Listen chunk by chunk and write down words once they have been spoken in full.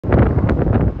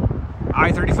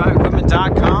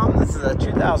i35equipment.com. This is a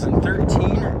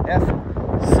 2013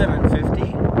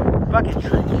 F-750 bucket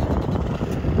truck.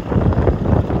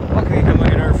 Welcome, you come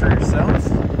look it over for yourself.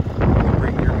 You can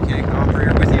bring your mechanic and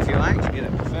operator with you if you like to get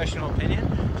a professional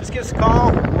opinion. Just give us a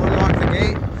call, we'll unlock the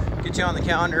gate, get you on the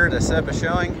calendar to set up a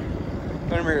showing.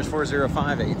 Phone number is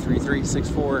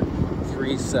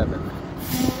 405-833-6437.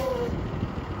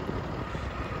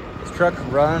 This truck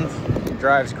runs and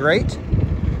drives great.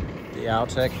 The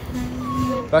Altec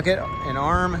bucket and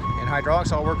arm and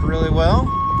hydraulics all work really well.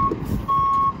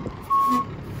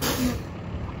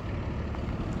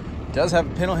 It does have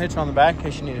a pintle hitch on the back in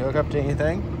case you need to hook up to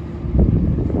anything.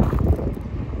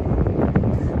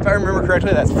 If I remember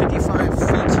correctly, that's 55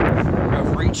 feet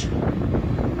of reach.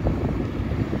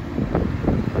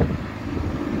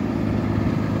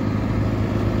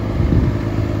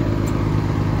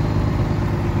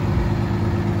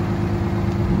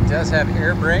 It does have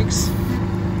air brakes,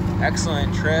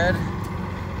 excellent tread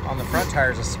on the front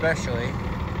tires especially,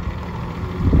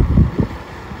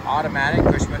 automatic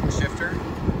push button shifter,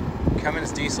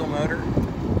 Cummins Diesel motor.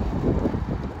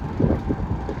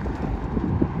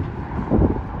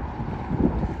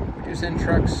 We do send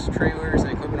trucks, trailers,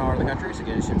 and equipment all over the country, so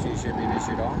getting shipped to you shouldn't be an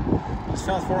issue at all. It's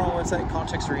found for on our website. Call,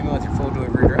 text, or email with your full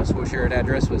delivery address. We'll share an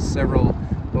address with several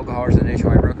local haulers and a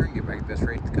nationwide broker and get back the best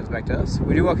rate that comes back to us.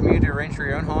 We do welcome you to arrange for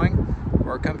your own hauling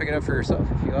or come pick it up for yourself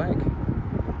if you like.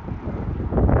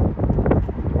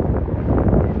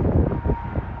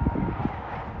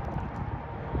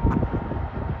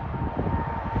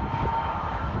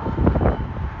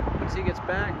 Once he gets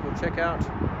back, we'll check out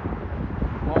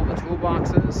all the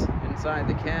toolboxes inside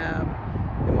the cab,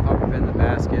 and we'll help him in the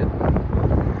basket,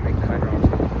 make the hydraulics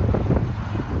go.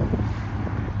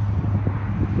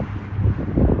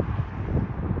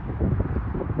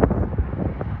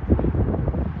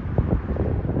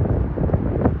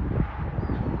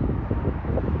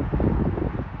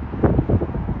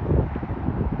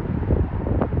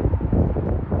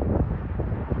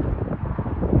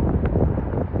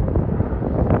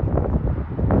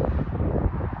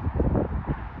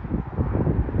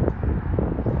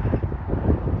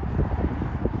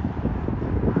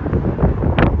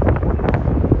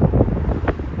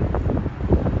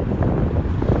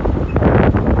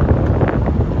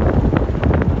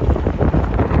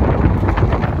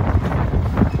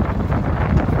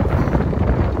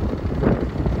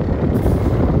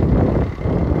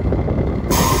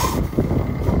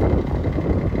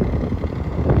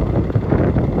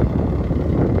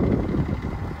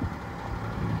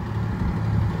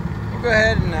 Go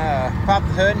ahead and pop the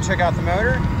hood and check out the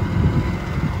motor.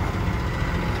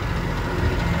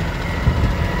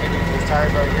 Maybe these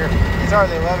tires right here. These are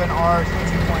the 11R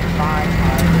 22.5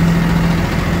 tires.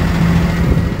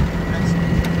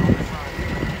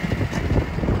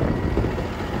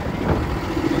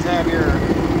 These have your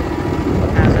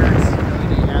hazards,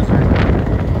 LED hazard.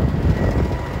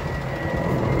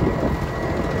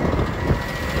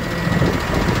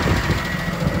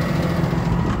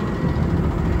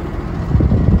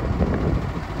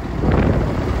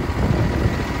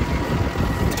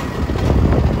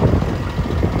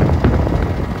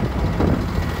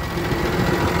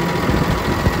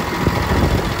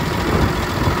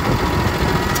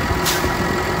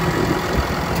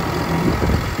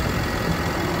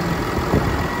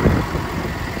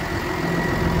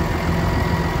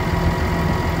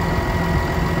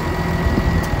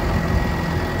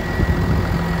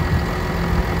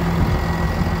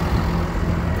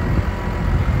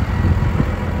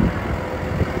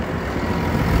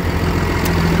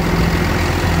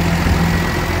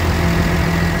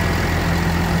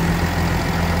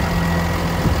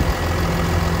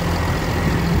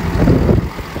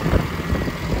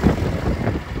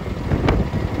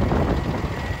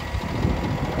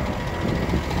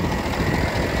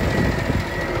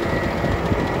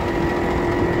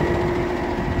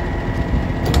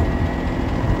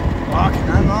 Lock and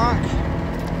unlock.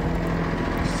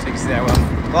 Fix that well.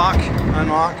 Lock,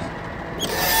 unlock.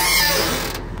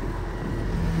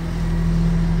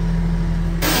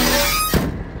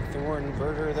 Thor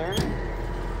inverter there.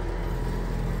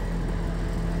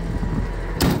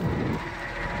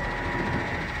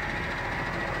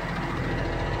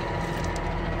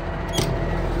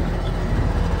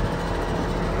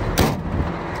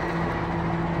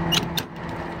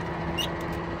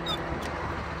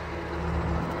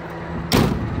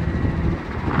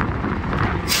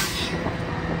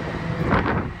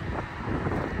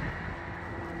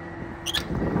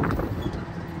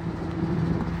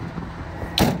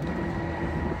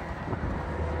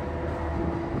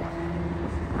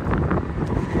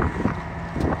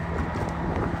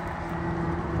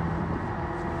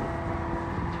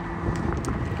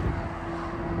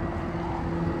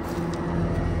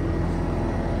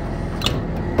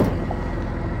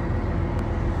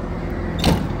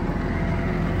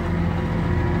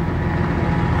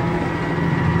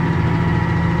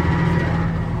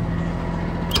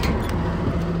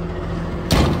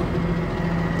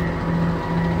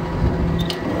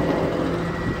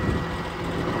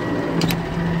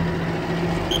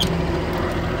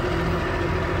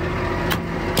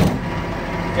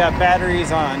 Got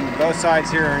batteries on both sides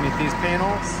here underneath these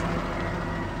panels.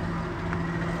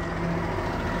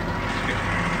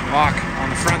 Lock on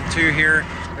the front too here.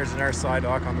 There's another side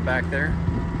lock on the back there.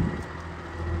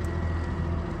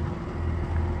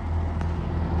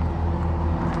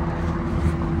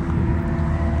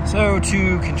 So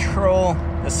to control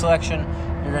the selection,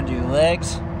 you're going to do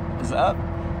legs is up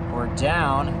or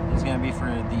down is going to be for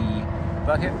the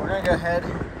bucket. We're going to go ahead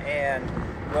and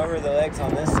lower the legs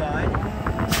on this side.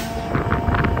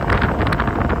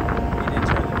 We did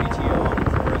turn the PTO on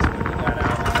for us when we got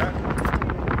out of the truck.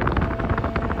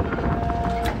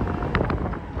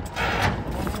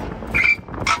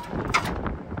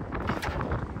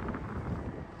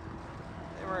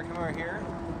 Then we're going to come over here.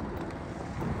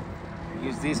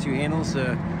 Use these two handles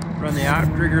to run the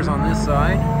outriggers on this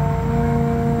side.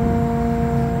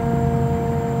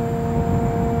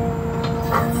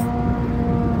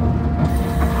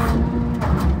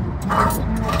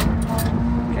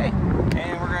 Okay,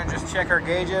 and we're going to just check our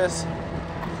gauges.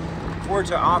 For it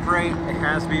to operate, it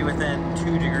has to be within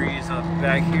 2 degrees of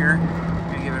back here. I'm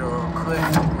going to give it a little click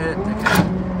hit to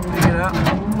kind of pick it up.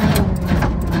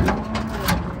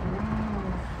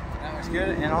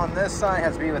 Good, and on this side it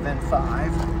has to be within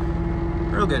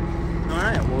 5. Real good. All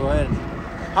right, we'll go ahead and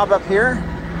hop up here,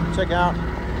 check out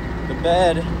the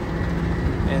bed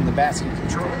and the basket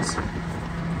controls.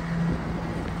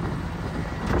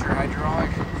 Get your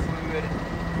hydraulic fluid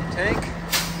tank.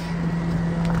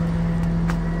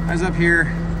 I was up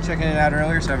here checking it out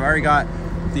earlier, so I've already got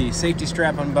the safety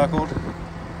strap unbuckled.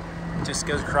 It just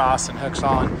goes across and hooks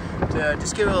on to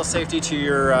just give a little safety to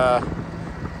your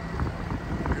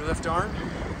lift arm.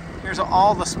 Here's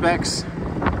all the specs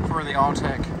for the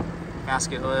Altec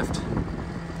basket lift.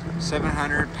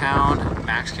 700-pound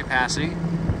max capacity,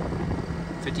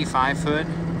 55-foot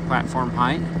platform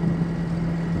height.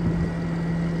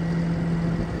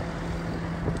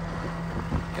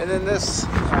 And then this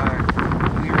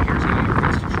lever here is going to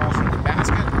use controls from the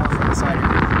basket or from the side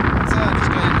here. So just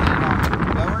go ahead and hit it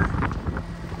on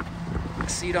lower.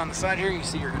 Seat on the side here, you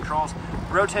see your controls.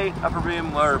 Rotate upper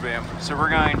boom, lower boom. So we're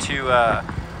going to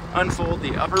unfold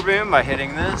the upper boom by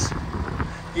hitting this.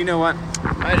 You know what?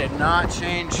 I did not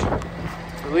change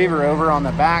the lever over on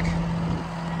the back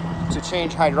to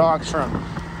change hydraulics from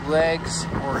legs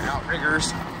or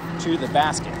outriggers to the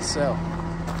basket. So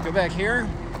go back here.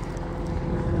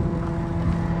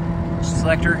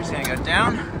 Selector is going to go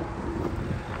down.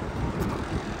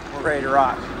 We're ready to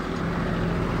rock.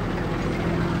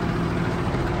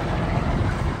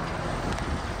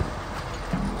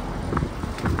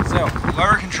 So,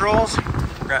 lower controls,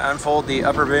 we're going to unfold the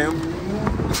upper boom.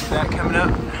 See that coming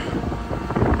up?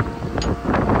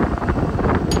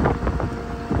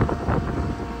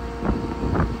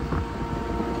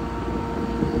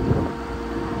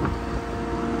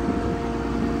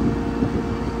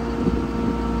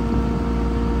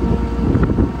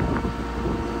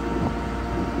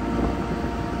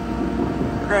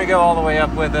 We're going to go all the way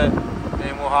up with it,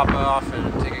 then we'll hop off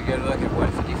and take a good look at what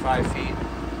 55 feet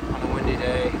on a windy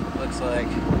day looks like.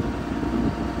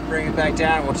 Bring it back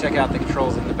down and we'll check out the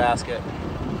controls in the basket.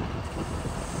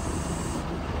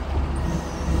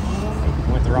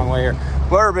 Went the wrong way here.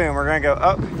 Lower boom, we're going to go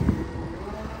up.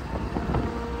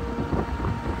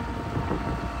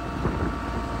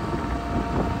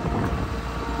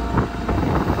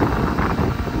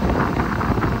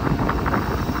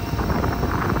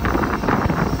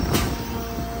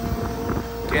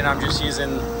 Again, I'm just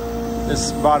using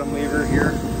this bottom lever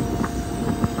here.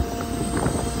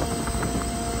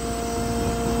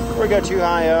 Before we go too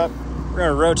high up, we're going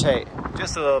to rotate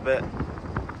just a little bit.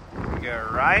 Go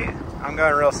right. I'm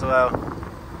going real slow.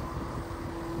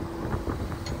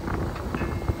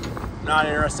 Not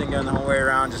interested in going the whole way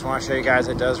around. Just want to show you guys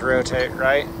it does rotate.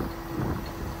 Right,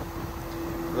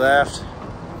 left.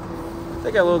 I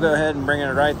think I will go ahead and bring it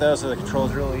right though, so the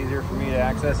control's real easier for me to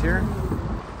access here.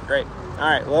 Great. All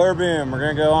right, lower boom. We're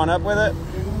going to go on up with it.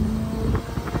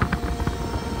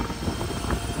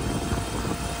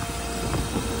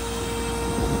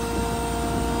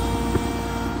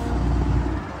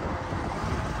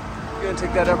 Gonna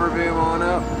take that upper boom on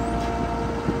up.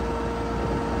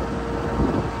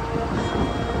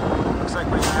 Looks like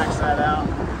we maxed that out.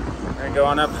 We're gonna go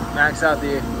on up, max out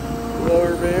the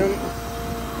lower boom.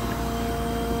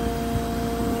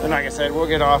 And like I said, we'll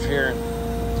get off here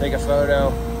and take a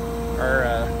photo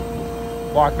or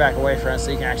walk back away from us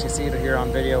so you can actually see it here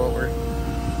on video what we're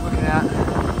looking at.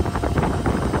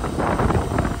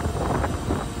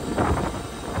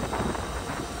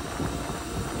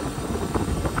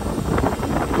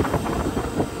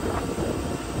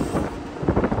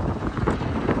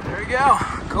 Go.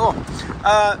 Cool.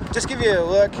 Just give you a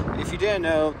look. If you didn't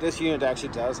know, this unit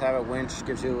actually does have a winch.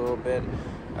 Gives you a little bit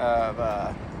of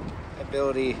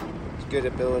ability, good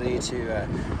ability to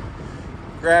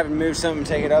grab and move something,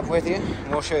 take it up with you.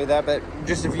 And we'll show you that. But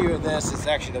just a view of this, it's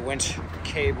actually the winch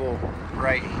cable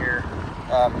right here.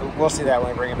 But we'll see that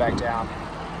when we bring it back down.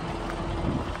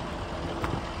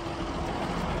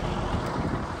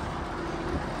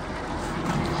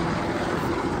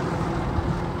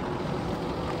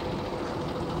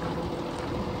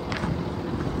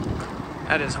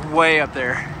 That is way up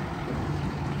there.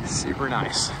 Super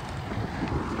nice.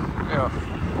 Yeah.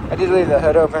 I did leave the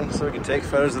hood open so we can take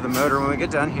photos of the motor when we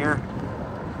get done here.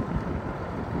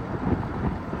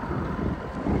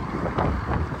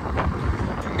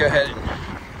 Go ahead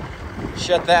and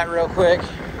shut that real quick,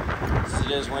 since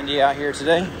it is windy out here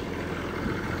today.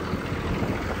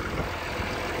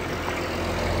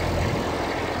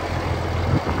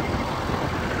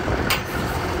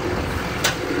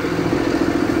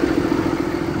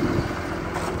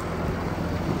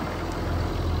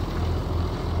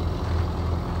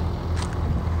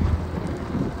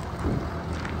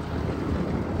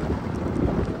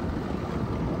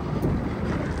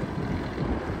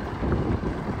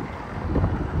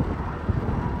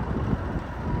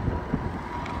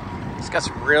 It's got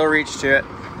some real reach to it.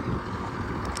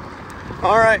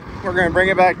 All right, we're gonna bring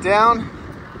it back down,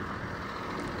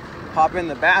 hop in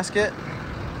the basket,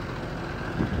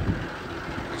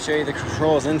 show you the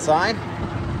controls inside.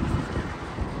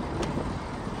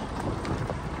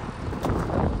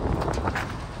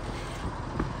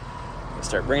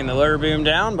 Start bringing the lower boom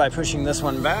down by pushing this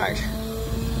one back.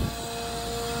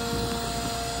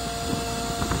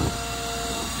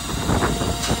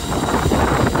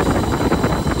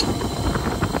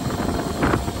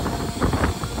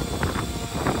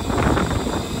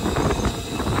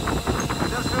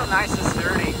 Nice and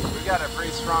sturdy. We've got a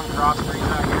pretty strong cross breeze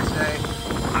out here today.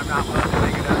 I'm not willing to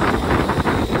make it up.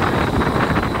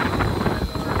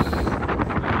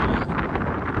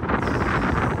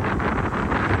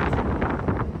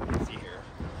 Let's see here.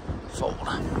 Fold.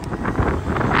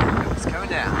 It's coming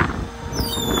down.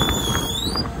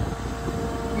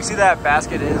 You see that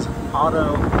basket is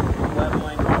auto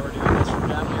leveling while we're doing this from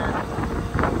down here.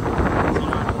 So you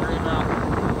don't have to worry about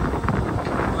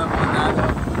leveling that up.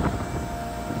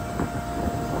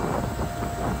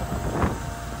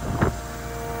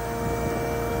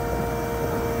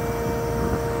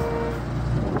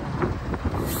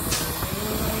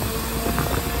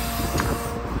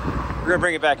 We're gonna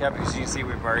bring it back up because you can see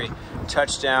we've already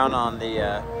touched down on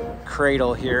the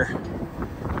cradle here.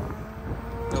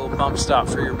 Little bump stop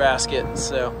for your basket.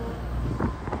 So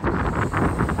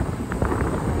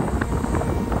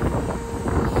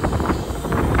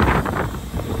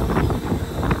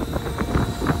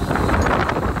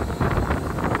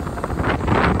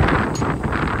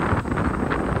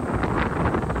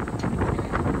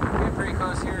we're pretty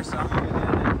close here, so I'm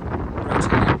gonna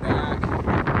rotate it back.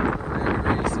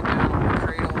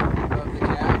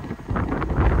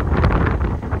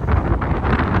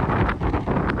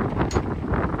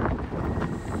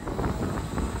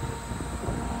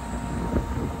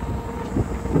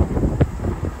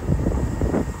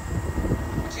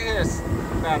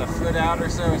 About a foot out or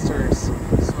so, it starts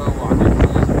slow walking. So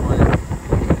there's a point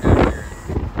down here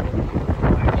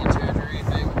and back into it or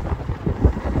anything.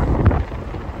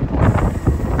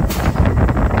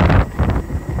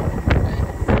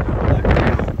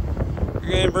 Okay.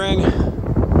 You're gonna bring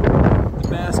the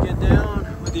basket down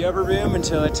with the upper boom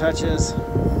until it touches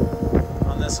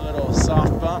on this little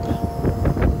soft bump.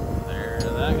 There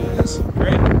that goes.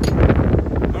 Great.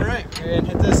 All right, go ahead and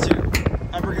hit this too.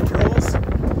 Upper controls.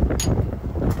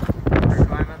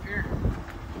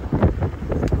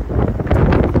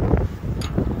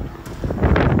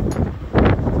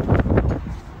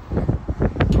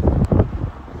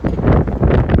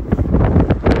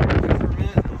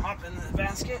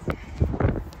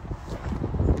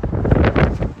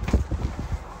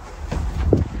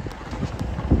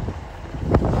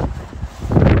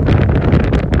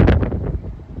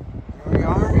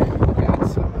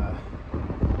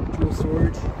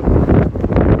 Storage.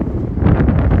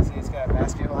 See, it's got a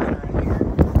basket liner in here.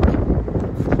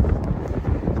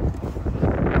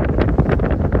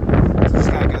 So just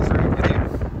kind of go through it with you.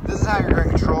 This is how you're going to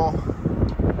control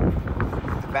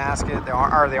the basket, the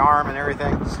arm, and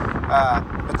everything.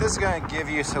 But this is going to give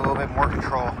you a little bit more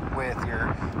control with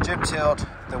your jib tilt,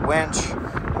 the winch,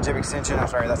 jib extension. I'm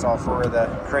sorry, that's all for the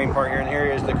crane part here. And here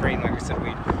is the crane. Like I said,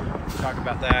 we'd talk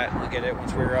about that, look at it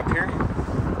once we were up here.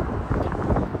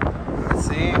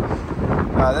 See,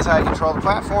 this is how you control the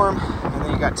platform, and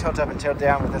then you got tilt up and tilt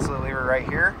down with this little lever right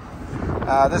here.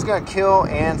 This is going to kill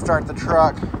and start the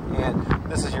truck, and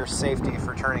this is your safety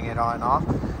for turning it on and off.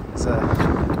 It's a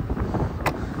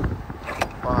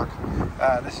lock.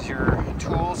 This is your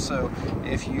tools, so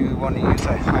if you want to use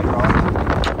a hydraulic,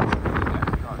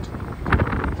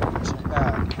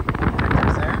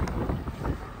 there.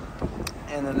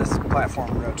 And then this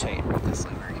platform will rotate with this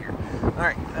lever here.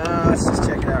 Alright, let's just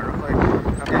check it out real quick.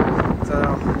 Okay,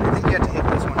 so I think you have to hit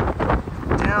this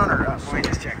one down or up. Let me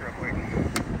just check real quick.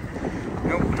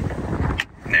 Nope.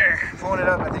 There, pulling it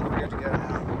up, I think we're good to go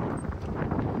now.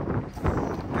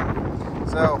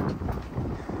 So,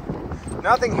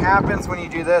 nothing happens when you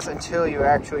do this until you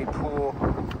actually pull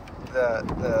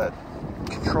the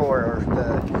controller or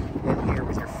in here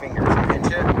with your fingers and pinch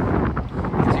it.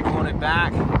 As you pulling it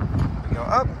back, we go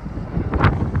up,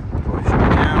 push it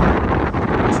down,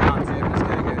 the shock jib is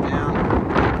going to go down.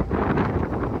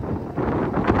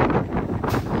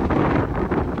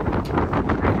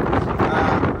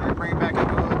 We're going to bring it back up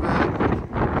a little bit.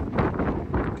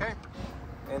 Okay,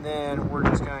 and then we're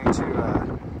just going to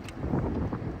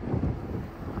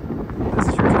this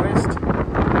is your twist,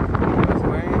 both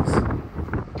ways.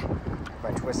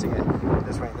 By twisting it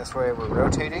this way and this way, we're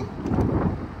rotating.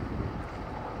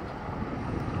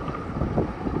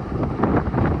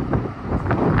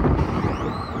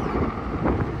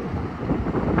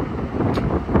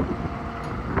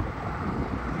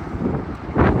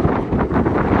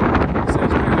 So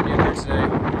it's pretty good here today.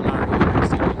 I'm not really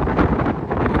interested in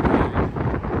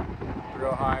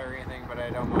real high or anything, but I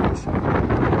don't mind.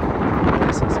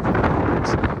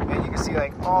 And you can see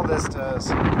like all this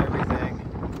does everything,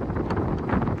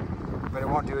 but it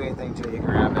won't do anything until you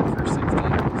grab it for safety. So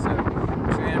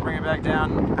I'm going to bring it back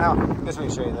down. Oh, just let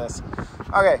me show you this.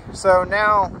 Okay, so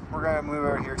now we're going to move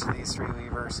over here to these three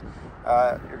levers.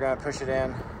 You're going to push it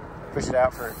in, push it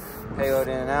out for payload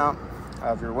in and out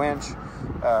of your winch,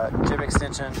 jib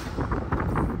extension.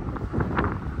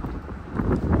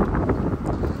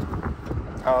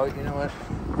 Oh, you know what?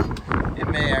 It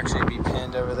may actually be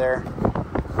pinned over there.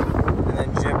 And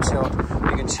then jib tilt,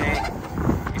 you can change.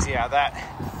 You see how that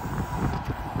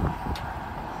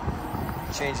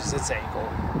changes its angle.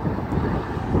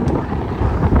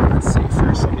 Let's see for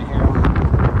a second here.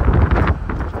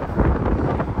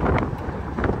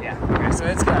 Yeah, okay, so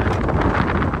it's got it.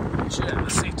 It should have a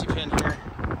safety pin here.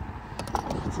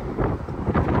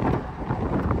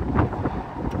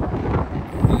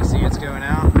 You can see it's going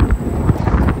out.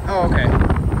 Oh, okay.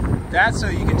 That's so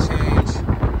you can change.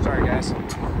 Sorry, guys.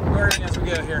 Learning as we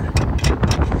go here. You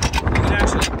can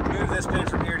actually move this pin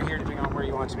from here to here depending on where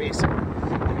you want it to be. So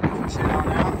push it on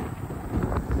out.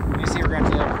 You see we're going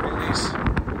to have to release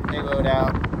payload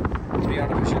out to be able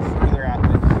to push it further out.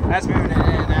 But that's moving it in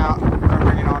and out. We're going to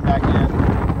bring it on back in.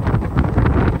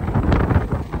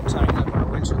 Tighten up our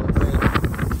winch a little bit.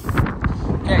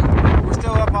 Okay, we're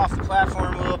still up off the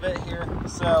platform a little bit here.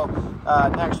 So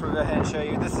next we'll go ahead and show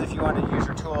you. This is if you want to use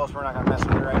your tools. We're not going to mess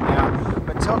with it right now.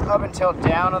 But tilt up and tilt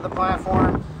down of the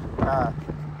platform.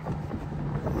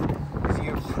 If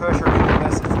you push or pull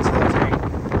this, it's tilting.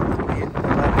 The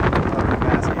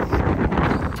basket.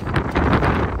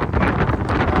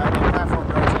 The platform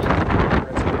rotate it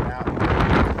out.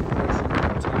 Push and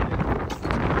rotate it.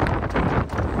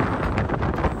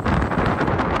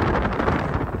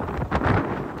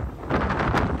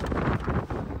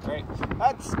 Great.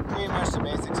 That's pretty much the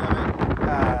basics of it.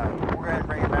 We're going to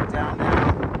bring it back down now.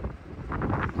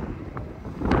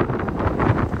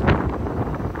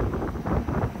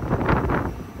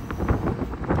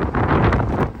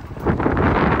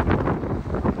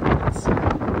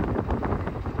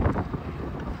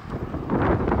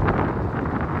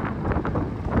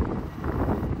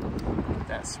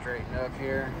 Straighten up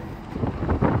here.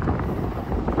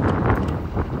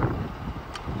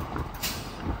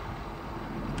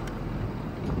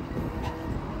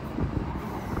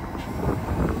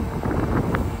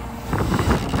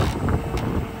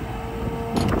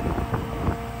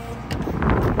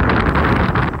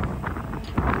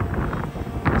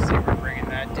 See, we're bringing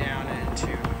that down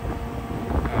into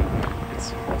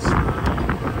its holster.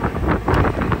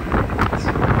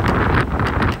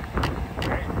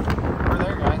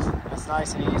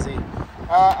 Nice and easy.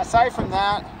 Aside from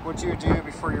that, what you would do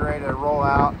before you're ready to roll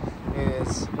out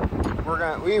is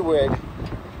we would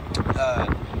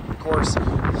of course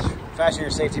fasten your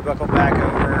safety buckle back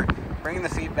over, bring the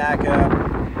feet back up,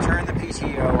 turn the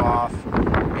PTO off,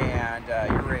 and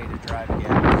you're ready to drive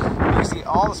again. You can see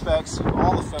all the specs,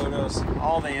 all the photos,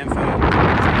 all the info.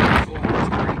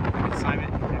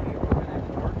 Assignment.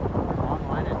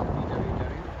 Online at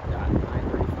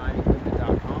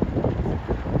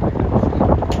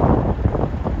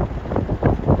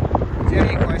www.935equipment.com. Do you have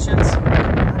any questions?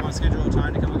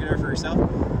 yourself,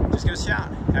 just give us a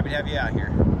shout. Happy to have you out here.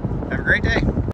 Have a great day.